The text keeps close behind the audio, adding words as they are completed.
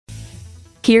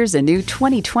Here's a new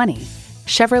 2020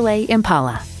 Chevrolet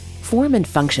Impala. Form and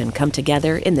function come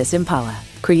together in this Impala,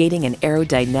 creating an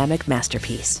aerodynamic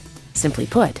masterpiece. Simply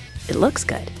put, it looks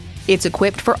good. It's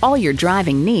equipped for all your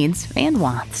driving needs and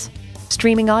wants.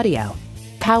 Streaming audio,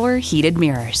 power heated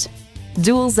mirrors,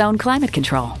 dual zone climate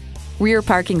control, rear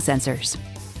parking sensors,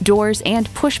 doors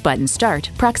and push-button start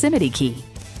proximity key,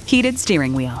 heated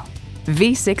steering wheel,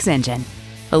 V6 engine,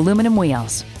 aluminum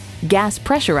wheels, gas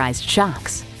pressurized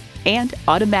shocks, and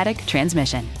automatic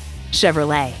transmission.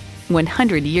 Chevrolet,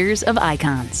 100 years of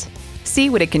icons. See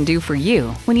what it can do for you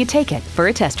when you take it for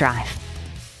a test drive.